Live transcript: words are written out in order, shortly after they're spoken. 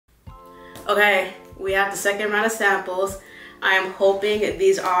Okay, we have the second round of samples. I am hoping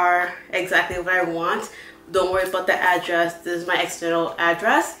these are exactly what I want. Don't worry about the address. This is my external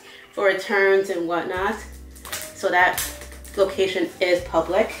address for returns and whatnot. So that location is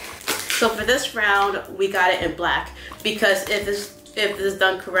public. So for this round, we got it in black because if this is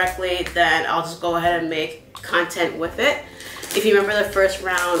done correctly, then I'll just go ahead and make content with it. If you remember, the first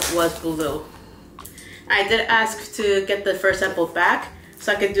round was blue. I did ask to get the first sample back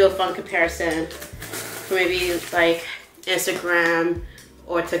so I could do a fun comparison for maybe like Instagram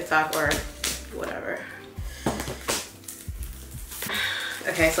or TikTok or whatever.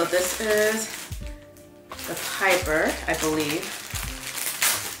 Okay, so this is the Piper, I believe.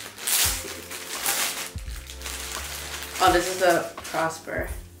 Oh, this is the Prosper.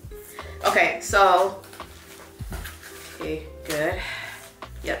 Okay, so, okay, good.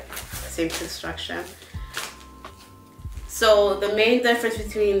 Yep, same construction. So the main difference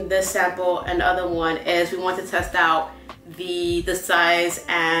between this sample and the other one is we want to test out the size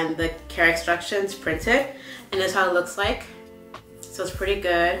and the care instructions printed, and this is how it looks like. So it's pretty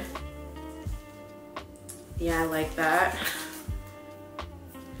good. Yeah, I like that.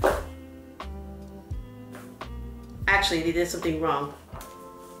 Actually, they did something wrong.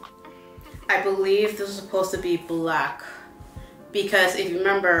 I believe this was supposed to be black because if you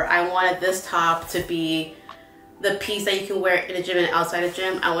remember, I wanted this top to be the piece that you can wear in the gym and outside the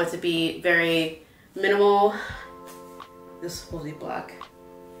gym. I want it to be very minimal. This is supposed to be black.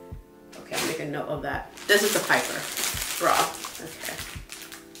 Okay, I'll make a note of that. This is the Piper bra. Okay.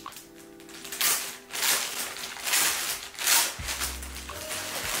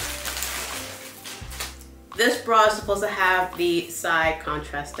 This bra is supposed to have the side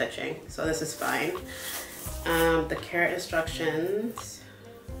contrast stitching, so this is fine. The care instructions.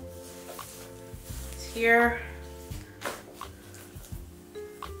 It's here.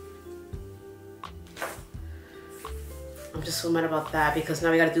 I'm just so mad about that because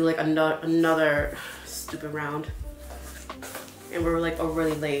now we gotta do like another stupid round. And we're like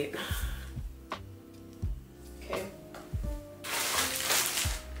already late. Okay.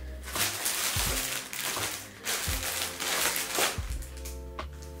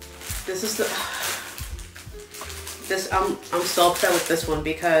 This is I'm so upset with this one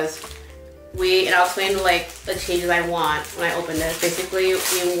because and I'll explain like the changes I want when I open this. Basically,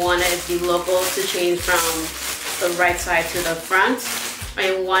 we wanted the logo to change from the right side to the front.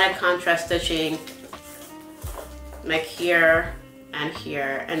 I wanted contrast stitching like here and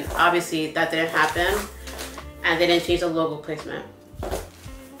here, and obviously that didn't happen, and they didn't change the logo placement,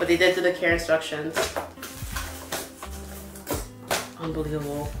 but they did do the care instructions.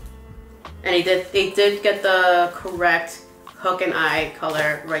 Unbelievable. And they did get the correct hook and eye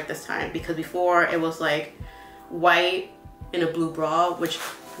color right this time, because before it was like white in a blue bra, which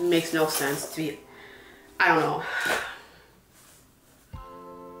makes no sense to be. I don't know.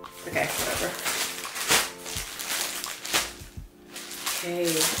 Okay, whatever. Okay.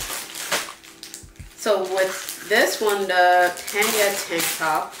 So with this one, the Tanya tank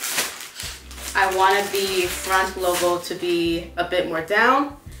top, I wanted the front logo to be a bit more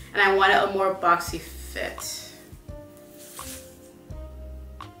down, and I wanted a more boxy fit.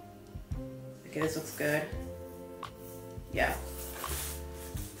 Okay, this looks good. Yeah.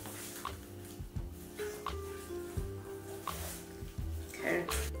 Okay.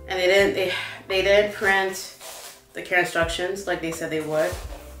 And they didn't print the care instructions like they said they would.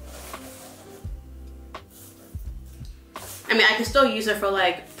 I mean, I can still use it for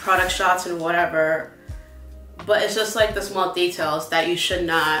like product shots and whatever, but it's just like the small details that you should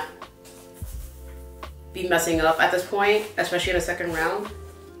not be messing up at this point, especially in the second round.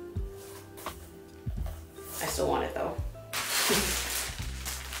 I still want it though.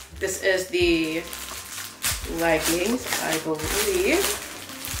 This is the leggings, I believe.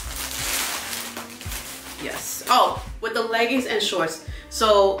 Yes. Oh, with the leggings and shorts.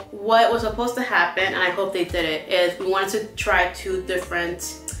 So what was supposed to happen, and I hope they did it, is we wanted to try 2 different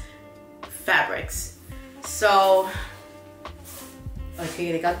fabrics. So,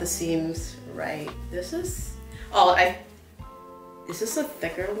 okay, they got the seams right. This is, is this a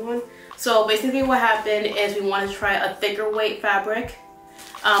thicker one? So basically what happened is we wanted to try a thicker weight fabric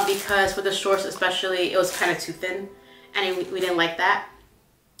because for the shorts especially, it was kind of too thin, and we didn't like that.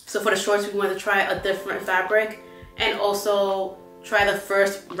 So for the shorts, we wanted to try a different fabric and also try the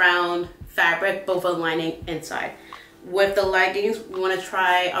first round fabric, both a lining inside. With the leggings, we want to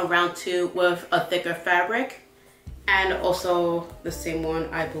try a round 2 with a thicker fabric and also the same one,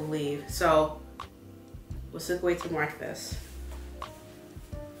 I believe. So what's a good way to mark this?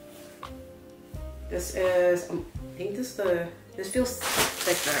 This is, I think this This feels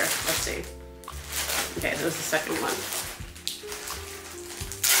thicker. Let's see. Okay, this was the second one.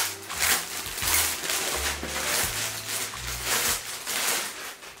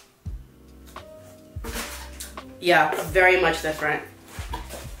 Yeah, very much different.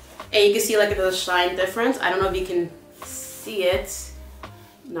 And you can see like the shine difference. I don't know if you can see it.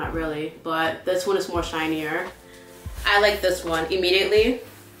 Not really, but this one is more shinier. I like this one immediately.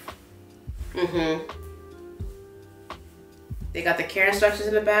 They got the care instructions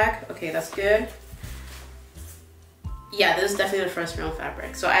in the back. Okay, that's good. Yeah, this is definitely the first round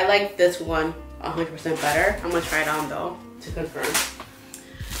fabric. So I like this one 100% better. I'm gonna try it on though to confirm. And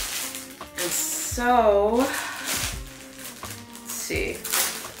so, let's see.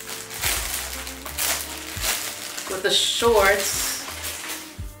 With the shorts,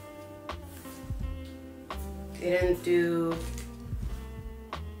 they didn't do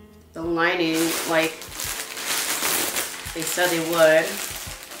the lining like they said they would.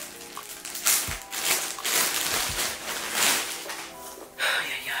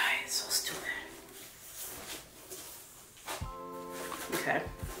 It's so stupid. Okay.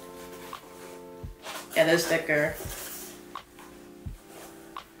 Yeah, this is thicker.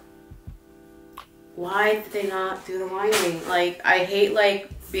 Why did they not do the lining? Like, I hate like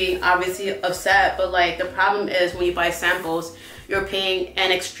being obviously upset, but like the problem is when you buy samples, you're paying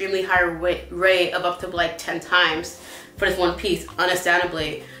an extremely higher rate of up to like 10 times for this one piece,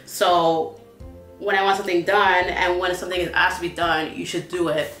 understandably. So when I want something done and when something is asked to be done, you should do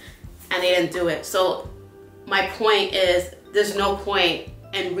it. And they didn't do it. So my point is, there's no point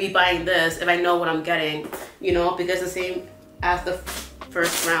in rebuying this if I know what I'm getting, you know, because the same as the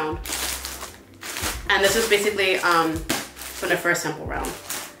first round. And this is basically from the first sample round.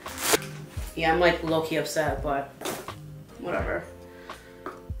 Yeah, I'm like low-key upset, but whatever.